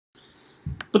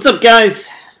What's up, guys?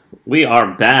 We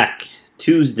are back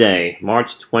Tuesday,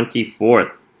 March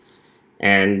 24th,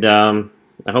 and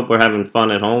I hope we're having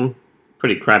fun at home.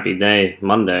 Pretty crappy day,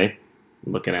 Monday.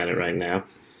 I'm looking at it right now.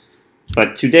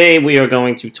 But today we are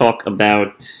going to talk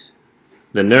about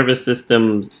the nervous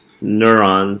system's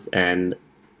neurons and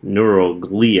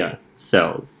neuroglia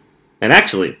cells. And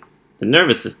actually, the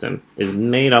nervous system is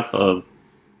made up of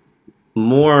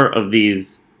more of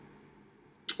these,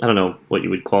 I don't know what you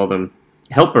would call them,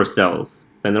 helper cells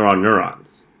than there are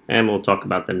neurons. And we'll talk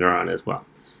about the neuron as well.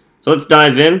 So let's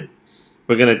dive in.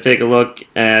 We're going to take a look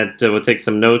at, we'll take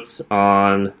some notes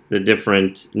on the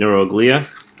different neuroglia.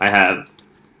 I have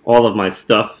all of my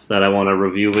stuff that I want to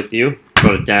review with you.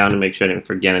 Wrote it down to make sure I didn't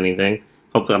forget anything.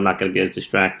 Hopefully I'm not going to be as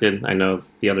distracted. I know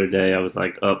the other day I was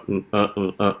like,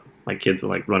 my kids were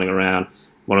like running around.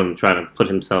 One of them trying to put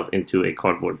himself into a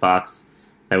cardboard box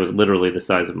that was literally the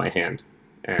size of my hand.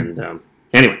 And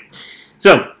anyway.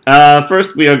 So,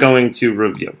 first we are going to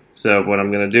review. So what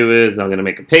I'm going to do is I'm going to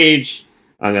make a page.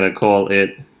 I'm going to call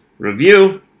it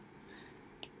Review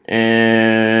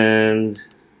and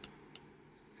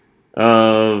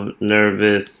of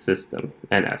Nervous System,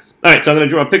 NS. Alright, so I'm going to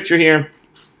draw a picture here.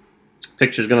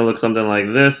 Picture's going to look something like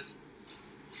this.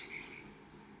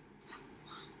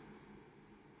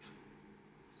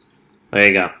 There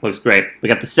you go. Looks great. We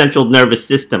got the central nervous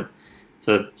system.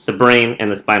 So the brain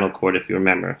and the spinal cord, if you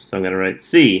remember. So I'm going to write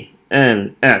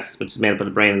CNS, which is made up of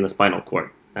the brain and the spinal cord.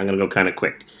 I'm going to go kind of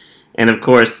quick. And of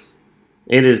course,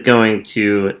 it is going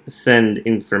to send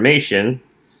information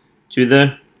to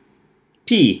the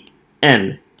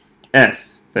PNS.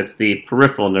 That's the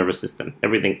peripheral nervous system.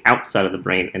 Everything outside of the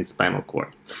brain and spinal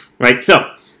cord. Right,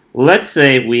 so let's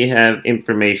say we have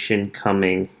information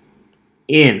coming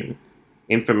in.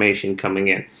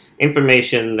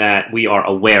 Information that we are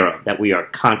aware of, that we are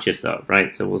conscious of,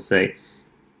 right? So we'll say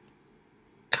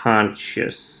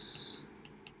conscious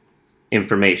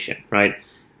information, right?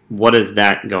 What is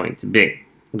that going to be?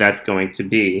 That's going to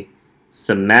be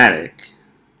somatic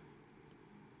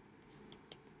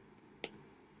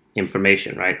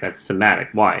information, right? That's somatic.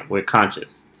 Why? We're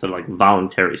conscious. So like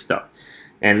voluntary stuff.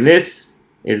 And this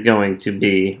is going to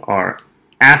be our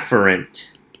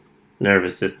afferent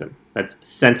nervous system. That's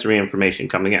sensory information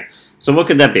coming in. So what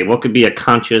could that be? What could be a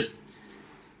conscious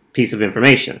piece of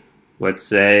information? Let's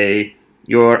say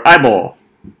your eyeball,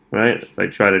 right? If I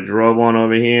try to draw one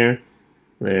over here,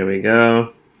 there we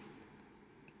go.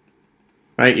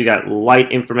 Right, you got light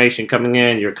information coming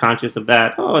in, you're conscious of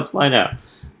that. Oh, it's light out.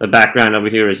 The background over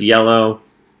here is yellow.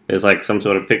 There's like some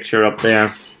sort of picture up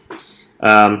there.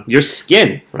 Your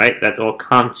skin, right? That's all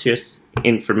conscious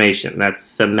information. That's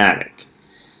somatic.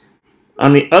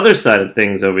 On the other side of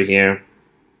things over here,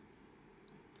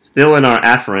 still in our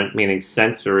afferent, meaning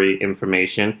sensory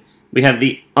information, we have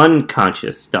the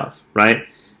unconscious stuff, right?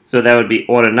 So that would be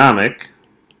autonomic,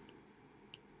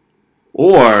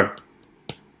 or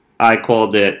I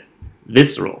called it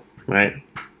visceral, right?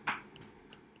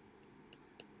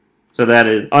 So that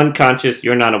is unconscious,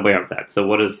 you're not aware of that. So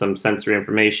what is some sensory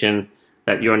information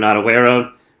that you're not aware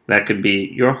of? That could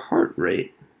be your heart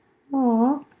rate.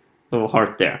 Aww. Little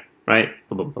heart there. Right?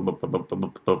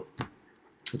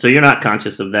 So you're not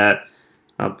conscious of that.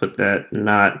 I'll put that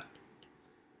not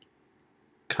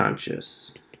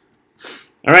conscious.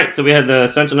 Alright, so we had the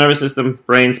central nervous system,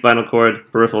 brain, spinal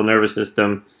cord, peripheral nervous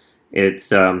system. It's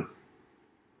got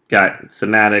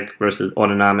somatic versus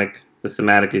autonomic. The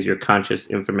somatic is your conscious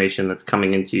information that's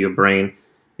coming into your brain.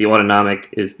 The autonomic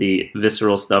is the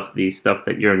visceral stuff, the stuff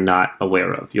that you're not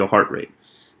aware of. Your heart rate,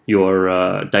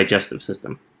 your digestive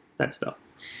system, that stuff.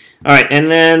 Alright, and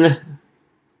then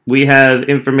we have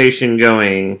information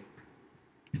going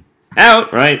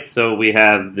out, right? So we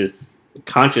have this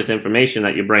conscious information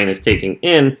that your brain is taking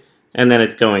in, and then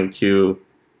it's going to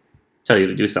tell you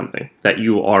to do something that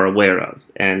you are aware of.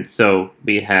 And so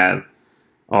we have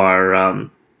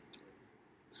our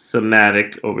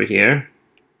somatic over here.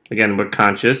 Again, we're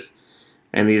conscious,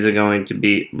 and these are going to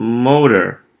be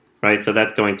motor, right? So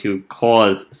that's going to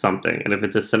cause something. And if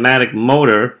it's a somatic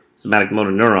motor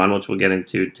neuron, which we'll get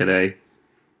into today,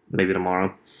 maybe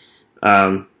tomorrow,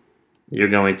 you're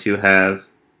going to have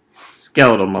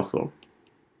skeletal muscle.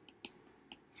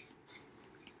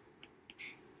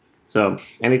 So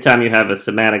anytime you have a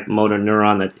somatic motor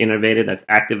neuron that's innervated, that's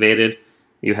activated,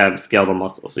 you have skeletal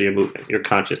muscle. So you're moving. You're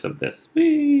conscious of this.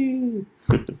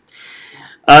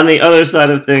 On the other side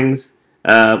of things,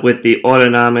 with the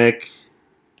autonomic,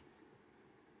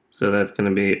 so that's going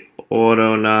to be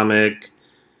autonomic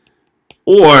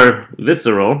or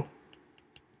visceral,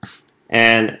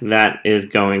 and that is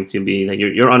going to be that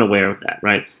you're unaware of that,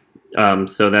 right?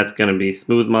 So that's going to be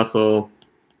smooth muscle,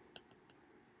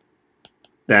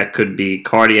 That could be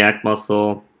cardiac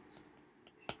muscle,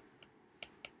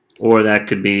 or that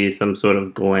could be some sort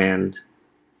of gland,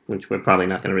 which we're probably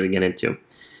not going to really get into. All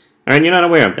right, you're not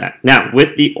aware of that. Now,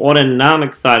 with the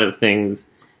autonomic side of things,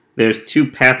 there's two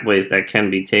pathways that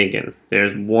can be taken.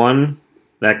 There's one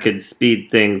that could speed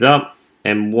things up,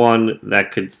 and one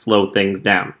that could slow things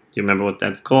down. Do you remember what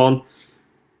that's called?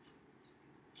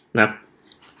 No.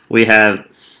 We have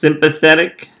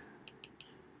sympathetic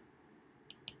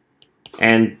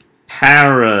and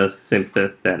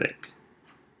parasympathetic.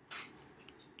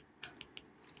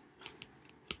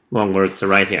 Long words to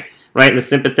write here. Right, in the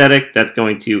sympathetic, that's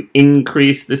going to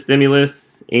increase the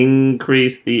stimulus,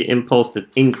 increase the impulse that's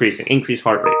increasing, increase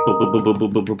heart rate, boom, boom, boom, boom,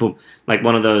 boom, boom, boom, boom, like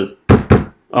one of those,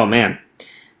 oh man.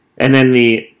 And then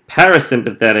the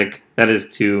parasympathetic, that is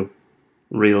to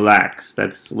relax,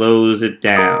 that slows it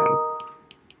down.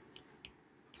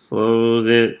 Slows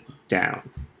it down.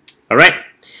 All right,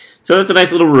 so that's a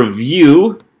nice little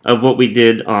review of what we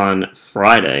did on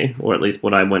Friday, or at least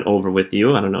what I went over with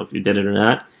you. I don't know if you did it or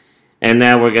not. And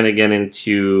now we're going to get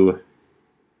into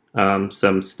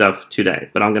some stuff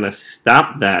today. But I'm going to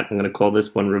stop that. I'm going to call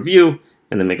this one review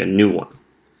and then make a new one.